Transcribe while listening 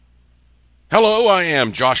Hello, I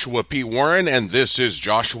am Joshua P. Warren, and this is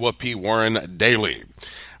Joshua P. Warren Daily.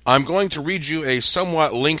 I'm going to read you a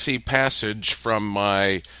somewhat lengthy passage from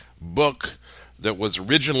my book that was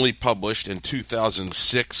originally published in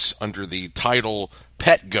 2006 under the title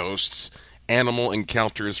Pet Ghosts, Animal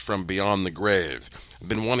Encounters from Beyond the Grave. I've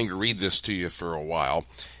been wanting to read this to you for a while,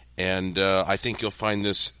 and I think you'll find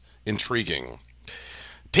this intriguing.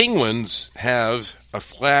 Penguins have a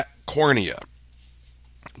flat cornea.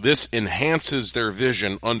 This enhances their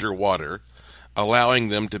vision underwater, allowing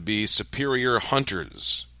them to be superior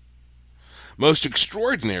hunters. Most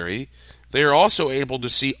extraordinary, they are also able to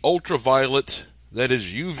see ultraviolet, that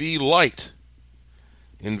is UV light,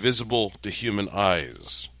 invisible to human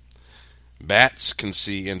eyes. Bats can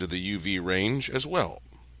see into the UV range as well.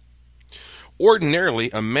 Ordinarily,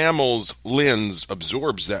 a mammal's lens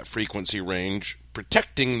absorbs that frequency range,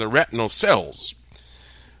 protecting the retinal cells.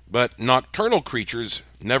 But nocturnal creatures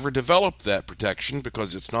never develop that protection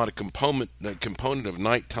because it's not a component of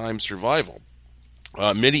nighttime survival.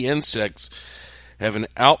 Many insects have an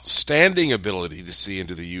outstanding ability to see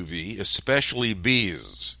into the UV, especially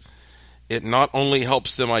bees. It not only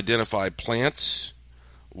helps them identify plants,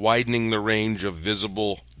 widening the range of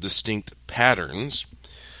visible, distinct patterns,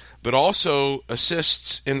 but also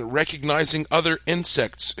assists in recognizing other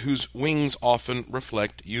insects whose wings often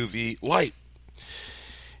reflect UV light.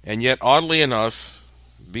 And yet, oddly enough,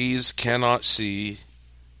 bees cannot see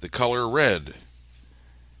the color red,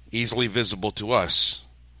 easily visible to us,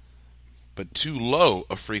 but too low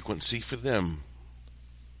a frequency for them.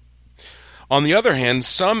 On the other hand,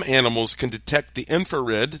 some animals can detect the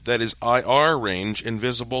infrared, that is IR range,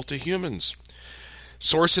 invisible to humans.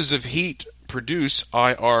 Sources of heat produce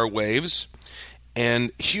IR waves,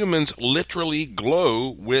 and humans literally glow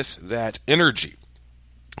with that energy.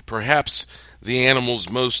 Perhaps the animals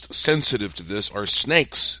most sensitive to this are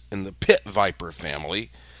snakes in the pit viper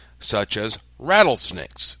family, such as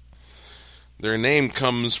rattlesnakes. Their name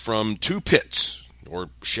comes from two pits,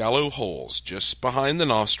 or shallow holes, just behind the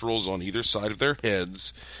nostrils on either side of their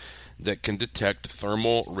heads that can detect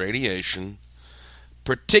thermal radiation,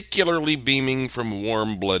 particularly beaming from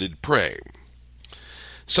warm-blooded prey.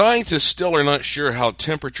 Scientists still are not sure how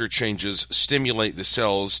temperature changes stimulate the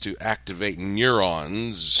cells to activate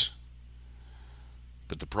neurons,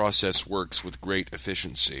 but the process works with great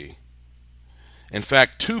efficiency. In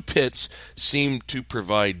fact, two pits seem to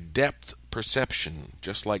provide depth perception,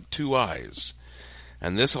 just like two eyes,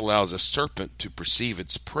 and this allows a serpent to perceive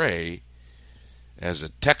its prey as a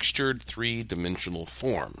textured three-dimensional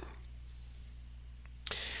form.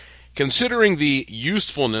 Considering the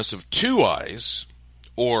usefulness of two eyes,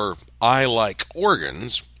 or eye-like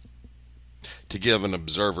organs, to give an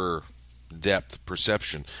observer depth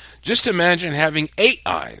perception, just imagine having 8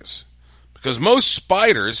 eyes, because most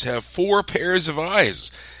spiders have 4 pairs of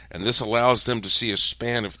eyes, and this allows them to see a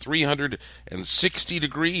span of 360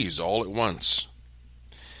 degrees all at once.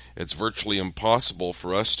 It's virtually impossible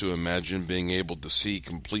for us to imagine being able to see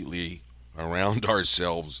completely around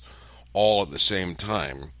ourselves all at the same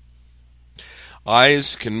time.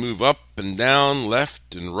 Eyes can move up and down,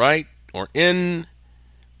 left and right, or in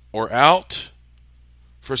or out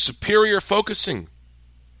for superior focusing.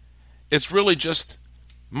 It's really just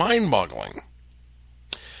mind-boggling.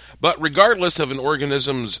 But regardless of an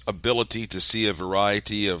organism's ability to see a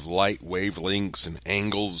variety of light wavelengths and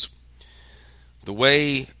angles, the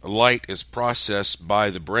way light is processed by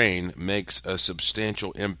the brain makes a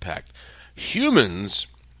substantial impact. Humans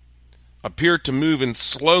appear to move in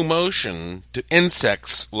slow motion to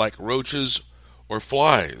insects like roaches or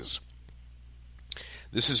flies.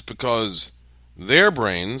 This is because their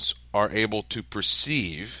brains are able to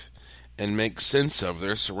perceive and make sense of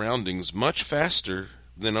their surroundings much faster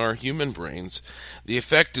than our human brains. The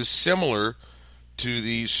effect is similar to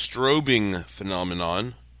the strobing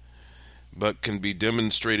phenomenon, but can be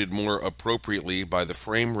demonstrated more appropriately by the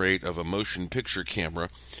frame rate of a motion picture camera.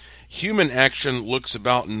 Human action looks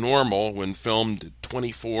about normal when filmed at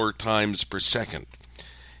 24 times per second,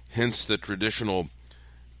 hence the traditional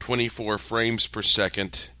 24 frames per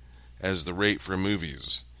second as the rate for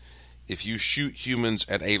movies. If you shoot humans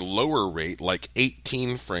at a lower rate, like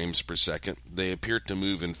 18 frames per second, they appear to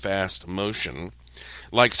move in fast motion,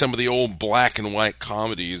 like some of the old black and white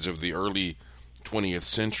comedies of the early 20th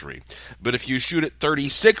century. But if you shoot at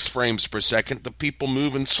 36 frames per second, the people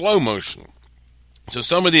move in slow motion. So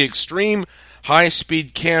some of the extreme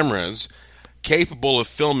high-speed cameras capable of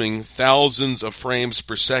filming thousands of frames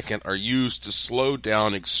per second are used to slow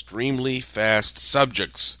down extremely fast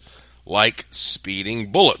subjects, like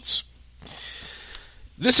speeding bullets.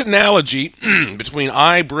 This analogy between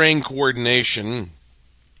eye-brain coordination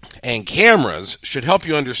And cameras should help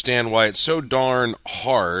you understand why it's so darn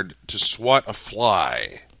hard to swat a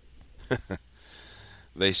fly.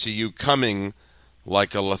 They see you coming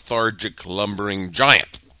like a lethargic, lumbering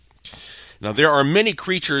giant. Now, there are many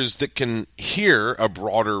creatures that can hear a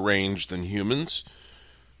broader range than humans.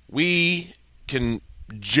 We can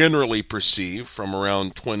generally perceive from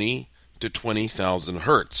around 20 to 20,000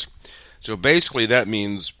 hertz. So basically that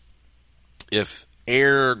means if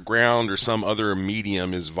air, ground, or some other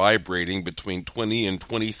medium is vibrating between 20 and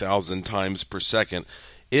 20,000 times per second,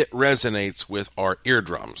 it resonates with our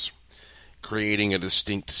eardrums, creating a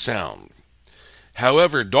distinct sound.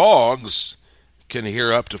 However, dogs can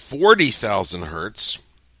hear up to 40,000 hertz,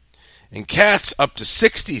 and cats up to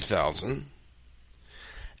 60,000,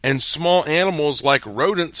 and small animals like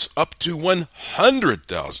rodents up to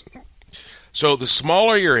 100,000. So the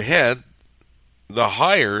smaller your head, the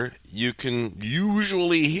higher you can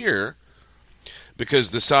usually hear,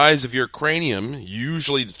 because the size of your cranium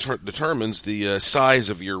usually determines the size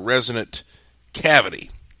of your resonant cavity.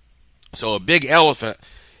 So a big elephant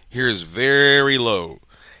hears very low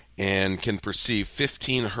and can perceive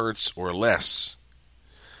 15 hertz or less.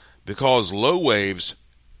 Because low waves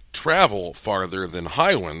travel farther than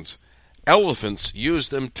high ones, elephants use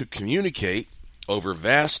them to communicate over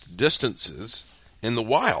vast distances in the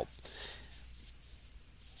wild.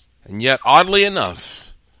 And yet, oddly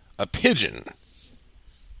enough, a pigeon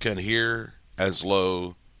can hear as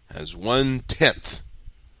low as 1/10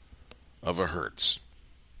 of a hertz.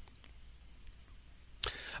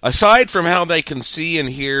 Aside from how they can see and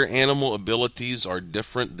hear, animal abilities are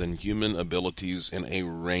different than human abilities in a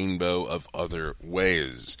rainbow of other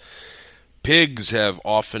ways. Pigs have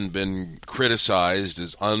often been criticized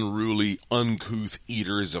as unruly, uncouth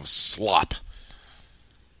eaters of slop.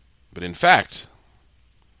 But in fact,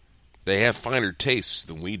 they have finer tastes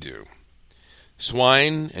than we do.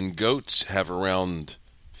 Swine and goats have around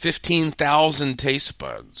 15,000 taste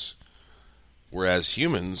buds, whereas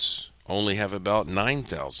humans only have about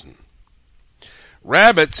 9,000.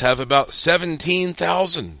 Rabbits have about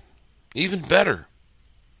 17,000. Even better.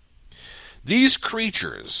 These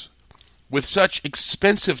creatures with such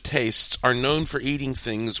expensive tastes are known for eating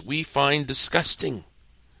things we find disgusting.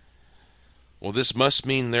 Well, this must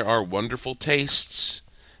mean there are wonderful tastes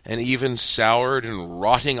and even soured and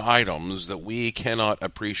rotting items that we cannot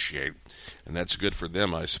appreciate. And that's good for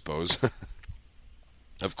them, I suppose.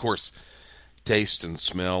 Of course, taste and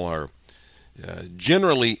smell are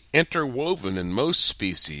generally interwoven in most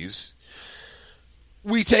species.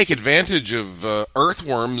 We take advantage of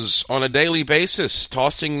earthworms on a daily basis,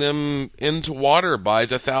 tossing them into water by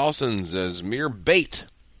the thousands as mere bait.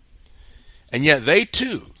 And yet they,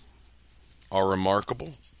 too, are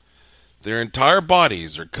remarkable. Their entire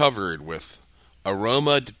bodies are covered with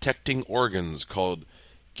aroma-detecting organs called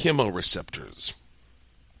chemoreceptors.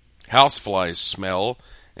 Houseflies smell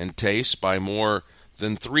and taste by more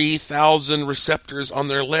than 3,000 receptors on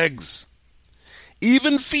their legs.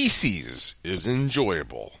 Even feces is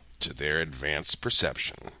enjoyable to their advanced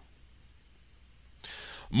perception.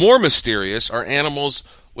 More mysterious are animals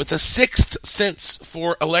with a sixth sense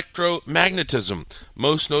for electromagnetism.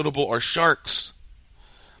 Most notable are sharks.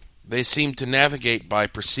 They seem to navigate by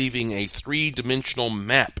perceiving a three-dimensional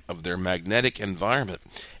map of their magnetic environment,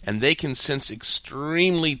 and they can sense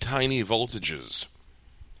extremely tiny voltages.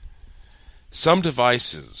 Some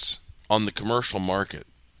devices on the commercial market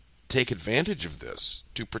take advantage of this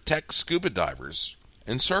to protect scuba divers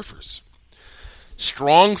and surfers.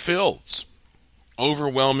 Strong fields,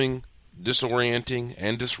 overwhelming, disorienting,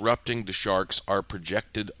 and disrupting to sharks are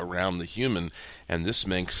projected around the human, and this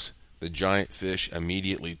makes the giant fish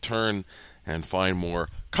immediately turn and find more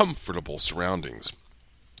comfortable surroundings.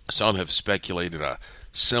 Some have speculated a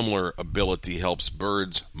similar ability helps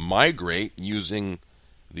birds migrate using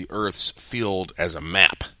the Earth's field as a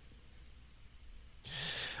map.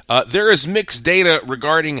 There is mixed data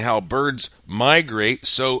regarding how birds migrate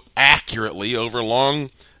so accurately over long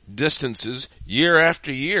distances year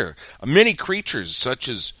after year. Many creatures, such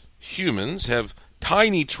as humans, have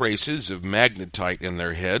tiny traces of magnetite in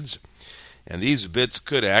their heads, and these bits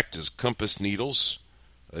could act as compass needles,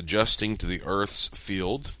 adjusting to the Earth's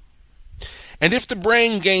field. And if the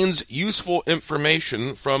brain gains useful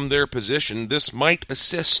information from their position, this might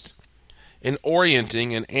assist in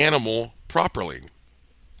orienting an animal properly.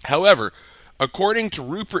 However, according to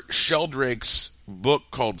Rupert Sheldrake's book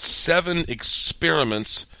called 7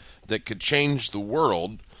 Experiments That Could Change the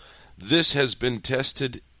World, this has been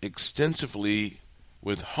tested extensively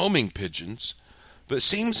with homing pigeons, but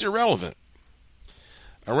seems irrelevant.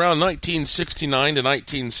 Around 1969 to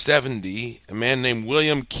 1970, a man named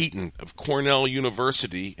William Keaton of Cornell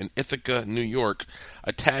University in Ithaca, New York,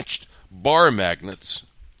 attached bar magnets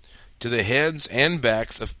to the heads and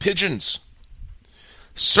backs of pigeons.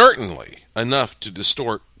 Certainly enough to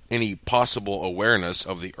distort any possible awareness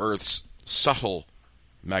of the Earth's subtle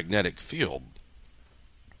magnetic field.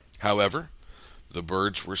 However, the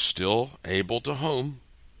birds were still able to home.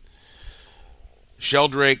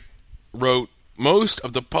 Sheldrake wrote, "Most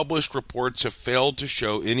of the published reports have failed to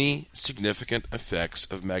show any significant effects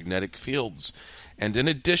of magnetic fields, and in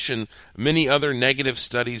addition, many other negative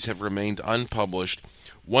studies have remained unpublished.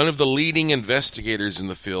 One of the leading investigators in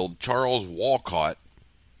the field, Charles Walcott,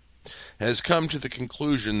 has come to the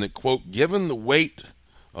conclusion that, quote, given the weight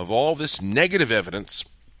of all this negative evidence,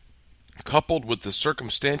 coupled with the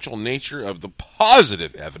circumstantial nature of the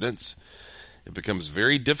positive evidence, it becomes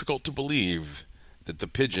very difficult to believe that the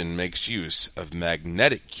pigeon makes use of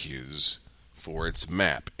magnetic cues for its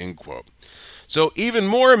map," end quote. So even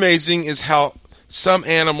more amazing is how some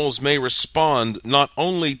animals may respond not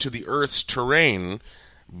only to the Earth's terrain,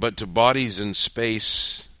 but to bodies in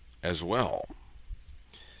space as well.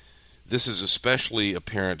 This is especially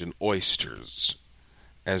apparent in oysters,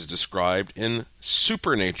 as described in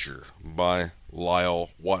Supernature by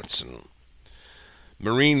Lyle Watson.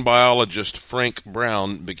 Marine biologist Frank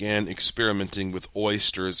Brown began experimenting with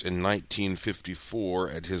oysters in 1954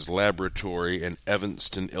 at his laboratory in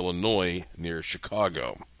Evanston, Illinois, near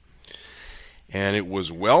Chicago. And it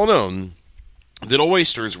was well known that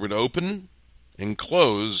oysters would open and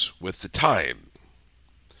close with the tide,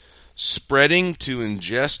 spreading to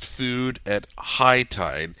ingest food at high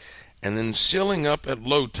tide and then sealing up at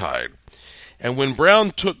low tide. And when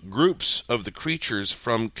Brown took groups of the creatures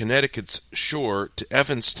from Connecticut's shore to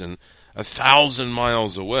Evanston, 1,000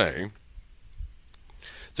 miles away,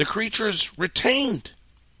 the creatures retained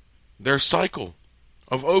their cycle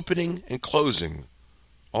of opening and closing,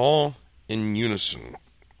 all in unison.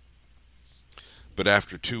 But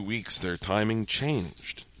after 2 weeks, their timing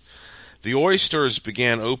changed. The oysters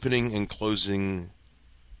began opening and closing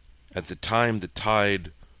at the time the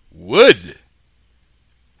tide would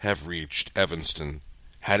have reached Evanston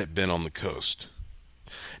had it been on the coast.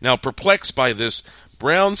 Now, perplexed by this,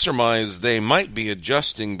 Brown surmised they might be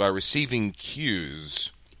adjusting by receiving cues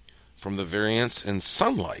from the variance in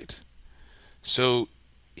sunlight. So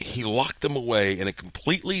he locked them away in a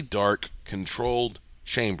completely dark, controlled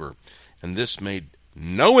chamber, and this made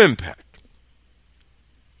no impact,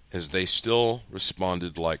 as they still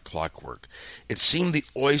responded like clockwork. It seemed the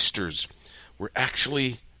oysters were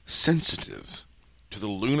actually sensitive to the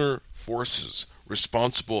lunar forces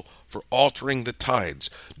responsible for altering the tides,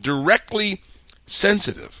 directly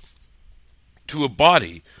sensitive to a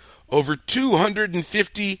body over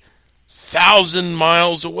 250,000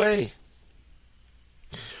 miles away.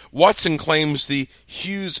 Watson claims the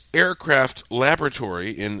Hughes Aircraft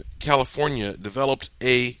Laboratory in California developed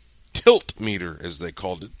a tilt meter, as they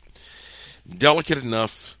called it, delicate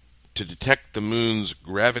enough to detect the moon's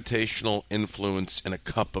gravitational influence in a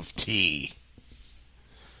cup of tea.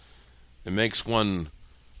 It makes one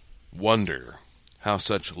wonder how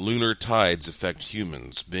such lunar tides affect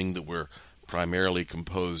humans, being that we're primarily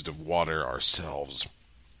composed of water ourselves.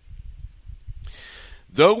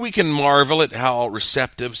 Though we can marvel at how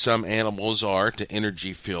receptive some animals are to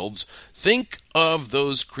energy fields, think of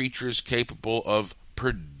those creatures capable of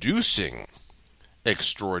producing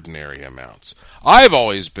extraordinary amounts. I've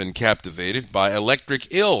always been captivated by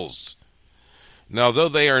electric eels. Now, though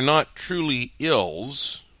they are not truly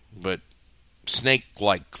eels, but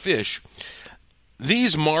snake-like fish,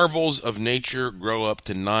 these marvels of nature grow up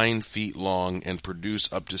to 9 feet long and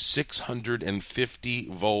produce up to 650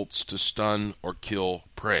 volts to stun or kill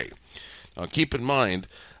prey. Now, keep in mind,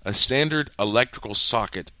 a standard electrical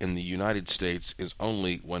socket in the United States is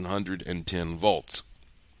only 110 volts.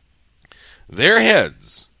 Their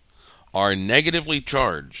heads are negatively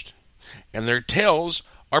charged, and their tails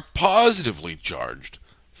are positively charged,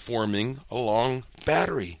 forming a long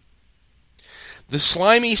battery. The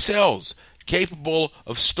slimy cells capable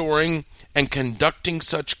of storing and conducting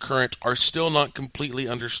such current are still not completely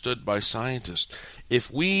understood by scientists.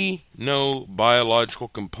 If we know biological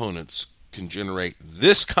components can generate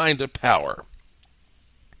this kind of power,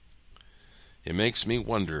 it makes me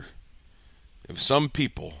wonder if some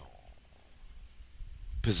people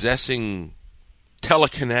possessing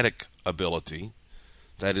telekinetic ability,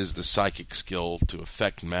 that is the psychic skill to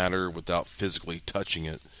affect matter without physically touching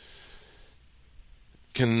it,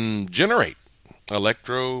 can generate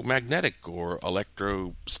electromagnetic or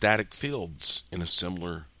electrostatic fields in a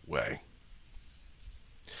similar way.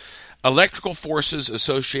 Electrical forces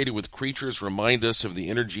associated with creatures remind us of the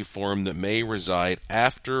energy form that may reside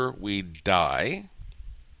after we die,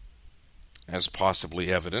 as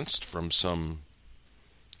possibly evidenced from some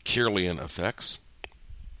Kirlian effects.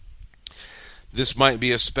 This might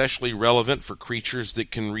be especially relevant for creatures that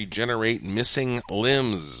can regenerate missing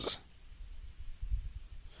limbs.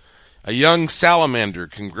 A young salamander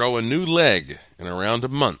can grow a new leg in around a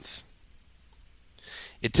month.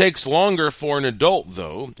 It takes longer for an adult,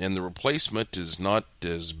 though, and the replacement is not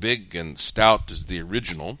as big and stout as the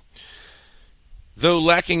original. Though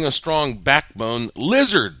lacking a strong backbone,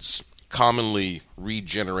 lizards commonly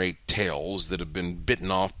regenerate tails that have been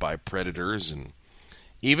bitten off by predators and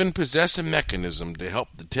even possess a mechanism to help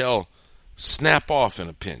the tail snap off in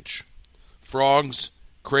a pinch. Frogs,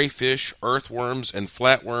 crayfish, earthworms, and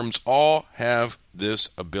flatworms all have this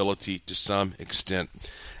ability to some extent.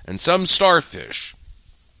 And some starfish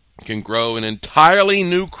can grow an entirely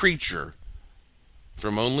new creature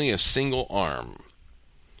from only a single arm.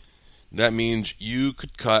 That means you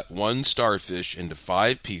could cut one starfish into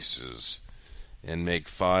 5 pieces and make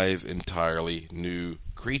 5 entirely new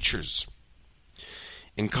creatures.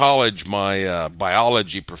 In college, my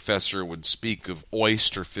biology professor would speak of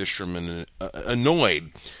oyster fishermen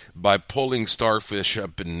annoyed by pulling starfish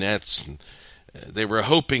up in nets. And they were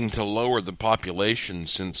hoping to lower the population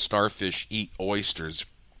since starfish eat oysters.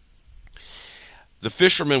 The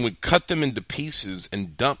fishermen would cut them into pieces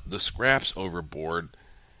and dump the scraps overboard.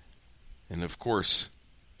 And of course,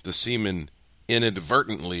 the seamen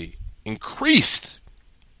inadvertently increased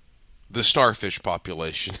the starfish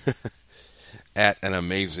population at an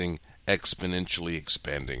amazing, exponentially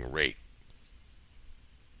expanding rate.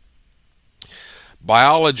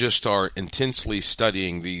 Biologists are intensely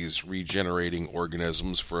studying these regenerating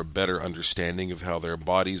organisms for a better understanding of how their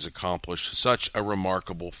bodies accomplish such a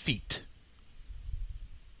remarkable feat.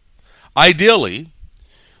 Ideally,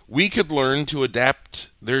 we could learn to adapt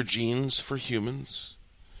their genes for humans,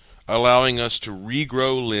 allowing us to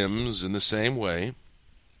regrow limbs in the same way.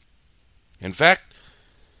 In fact,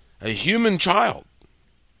 a human child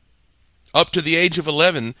up to the age of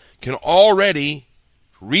 11 can already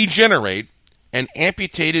regenerate an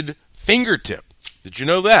amputated fingertip. Did you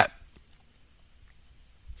know that?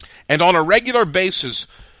 And on a regular basis,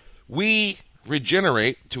 we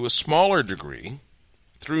regenerate to a smaller degree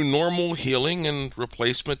through normal healing and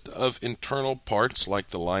replacement of internal parts like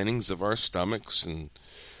the linings of our stomachs and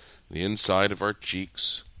the inside of our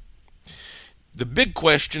cheeks. The big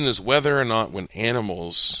question is whether or not when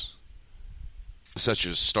animals such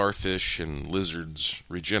as starfish and lizards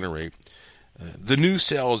regenerate, the new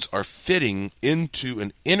cells are fitting into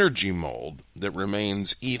an energy mold that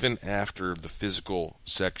remains even after the physical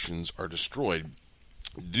sections are destroyed.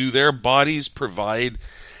 Do their bodies provide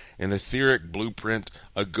an etheric blueprint,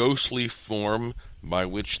 a ghostly form by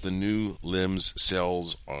which the new limbs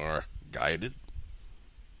cells are guided?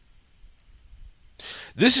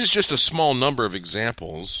 This is just a small number of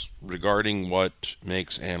examples regarding what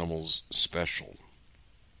makes animals special.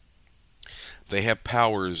 They have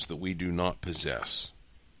powers that we do not possess.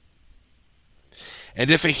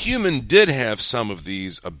 And if a human did have some of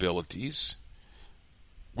these abilities,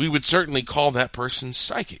 we would certainly call that person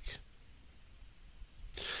psychic.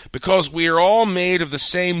 Because we are all made of the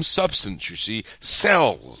same substance, you see,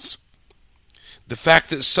 cells. The fact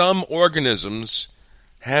that some organisms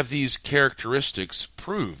have these characteristics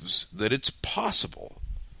proves that it's possible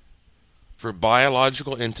for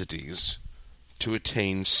biological entities to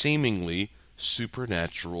attain seemingly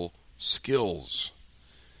supernatural skills.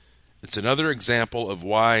 It's another example of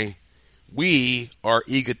why we are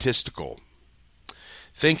egotistical,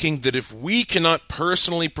 thinking that if we cannot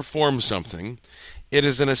personally perform something, it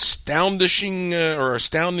is an astounding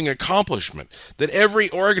accomplishment that every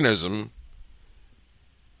organism,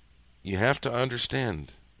 you have to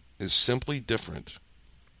understand, is simply different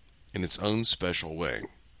in its own special way.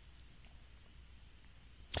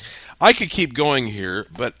 I could keep going here,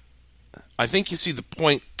 but I think you see the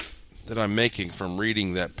point that I'm making from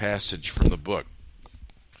reading that passage from the book.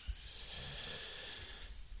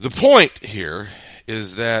 The point here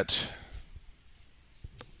is that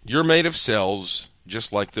you're made of cells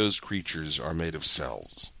just like those creatures are made of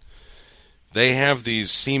cells. They have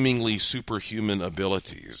these seemingly superhuman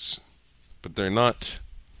abilities, but they're not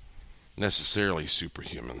necessarily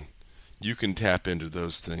superhuman. You can tap into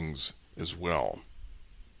those things as well.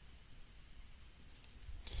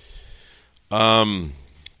 I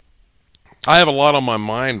have a lot on my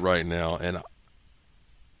mind right now, and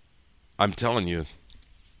I'm telling you,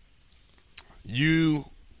 you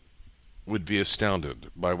would be astounded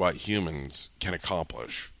by what humans can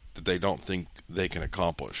accomplish that they don't think they can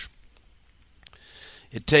accomplish.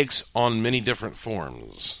 It takes on many different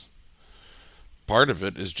forms. Part of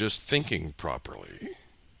it is just thinking properly.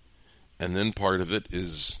 And then part of it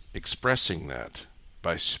is expressing that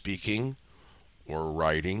by speaking or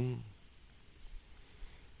writing.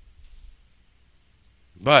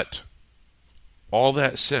 But all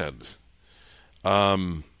that said,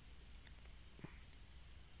 over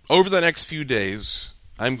the next few days,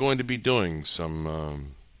 I'm going to be doing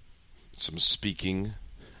some speaking.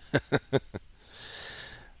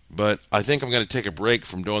 But I think I'm going to take a break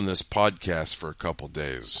from doing this podcast for a couple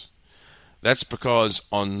days. That's because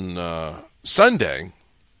on Sunday,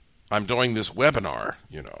 I'm doing this webinar,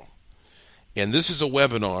 And this is a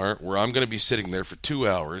webinar where I'm going to be sitting there for 2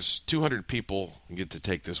 hours. 200 people get to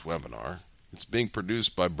take this webinar. It's being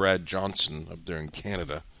produced by Brad Johnson up there in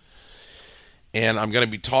Canada. And I'm going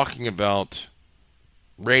to be talking about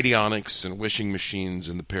radionics and wishing machines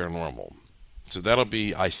and the paranormal. So that'll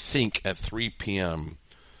be, I think, at 3 p.m.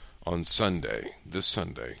 on Sunday, this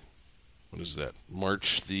Sunday. What is that?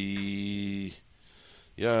 March the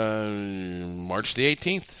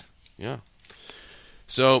 18th. Yeah.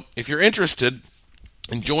 So if you're interested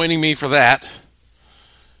in joining me for that,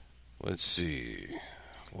 let's see.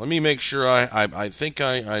 Let me make sure I think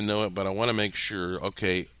I know it, but I want to make sure.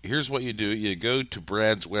 Okay, here's what you do. You go to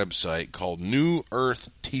Brad's website called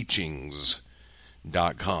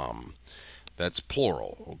newearthteachings.com. That's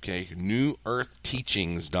plural, okay?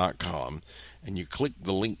 newearthteachings.com. And you click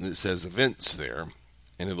the link that says events there,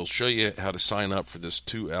 and it'll show you how to sign up for this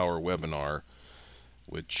 2-hour webinar,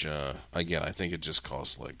 which, again, I think it just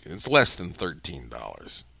costs it's less than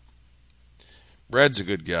 $13. Brad's a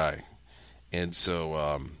good guy, and so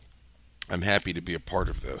I'm happy to be a part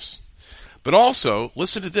of this. But also,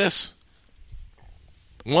 listen to this.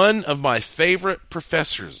 One of my favorite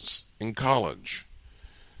professors in college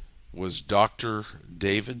was Dr.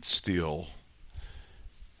 David Steele,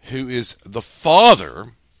 who is the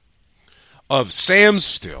father of Sam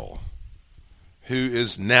Steele, who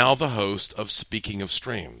is now the host of Speaking of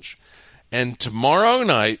Strange. And tomorrow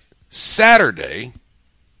night, Saturday,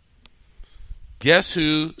 guess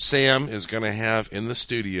who Sam is going to have in the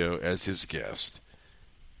studio as his guest?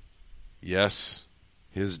 Yes,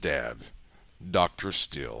 his dad, Dr.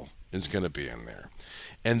 Steele, is going to be in there.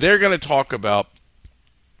 And they're going to talk about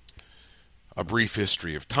a brief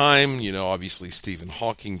history of time. Obviously Stephen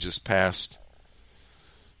Hawking just passed.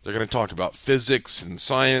 They're going to talk about physics and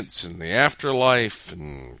science and the afterlife,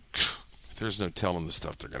 and there's no telling the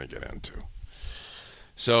stuff they're going to get into.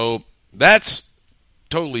 So that's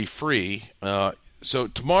totally free. So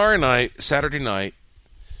tomorrow night, Saturday night,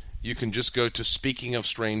 you can just go to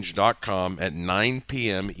speakingofstrange.com at 9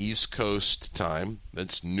 p.m. East Coast time.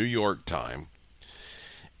 That's New York time.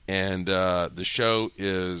 And the show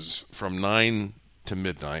is from 9 to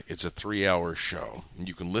midnight. It's a 3-hour show. And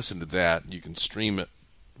you can listen to that. You can stream it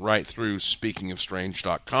right through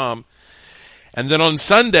speakingofstrange.com. And then on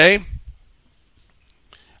Sunday,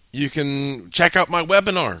 you can check out my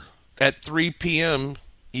webinar at 3 p.m.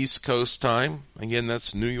 East Coast time. Again,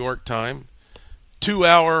 that's New York time.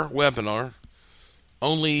 2-hour webinar.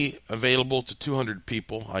 Only available to 200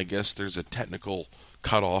 people. I guess there's a technical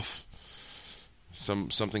cutoff.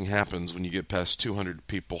 Something happens when you get past 200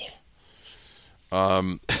 people.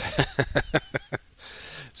 So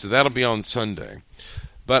that'll be on Sunday.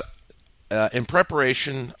 But in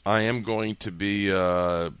preparation, I am going to be,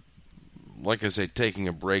 like I say, taking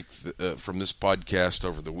a break from this podcast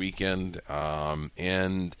over the weekend.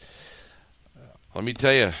 And let me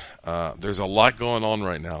tell you, there's a lot going on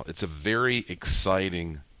right now. It's a very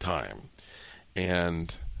exciting time.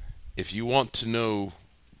 And if you want to know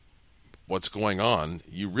what's going on,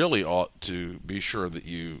 you really ought to be sure that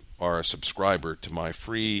you are a subscriber to my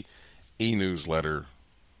free e-newsletter.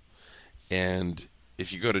 And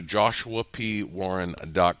if you go to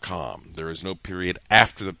joshuapwarren.com, there is no period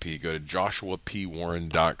after the P. Go to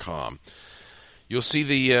joshuapwarren.com. You'll see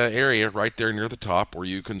the area right there near the top where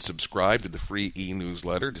you can subscribe to the free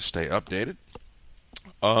e-newsletter to stay updated.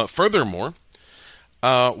 Furthermore,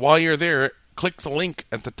 while you're there, click the link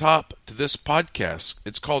at the top to this podcast.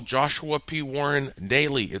 It's called Joshua P. Warren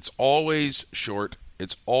Daily. It's always short.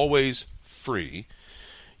 It's always free.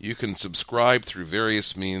 You can subscribe through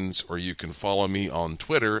various means, or you can follow me on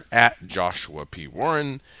Twitter at Joshua P.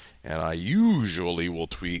 Warren, and I usually will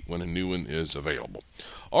tweet when a new one is available.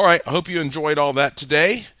 All right, I hope you enjoyed all that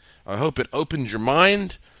today. I hope it opened your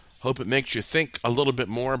mind. Hope it makes you think a little bit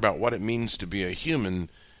more about what it means to be a human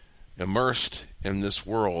immersed in this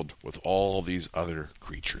world with all these other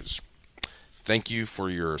creatures. Thank you for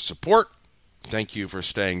your support. Thank you for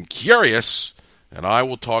staying curious, and I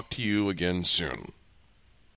will talk to you again soon.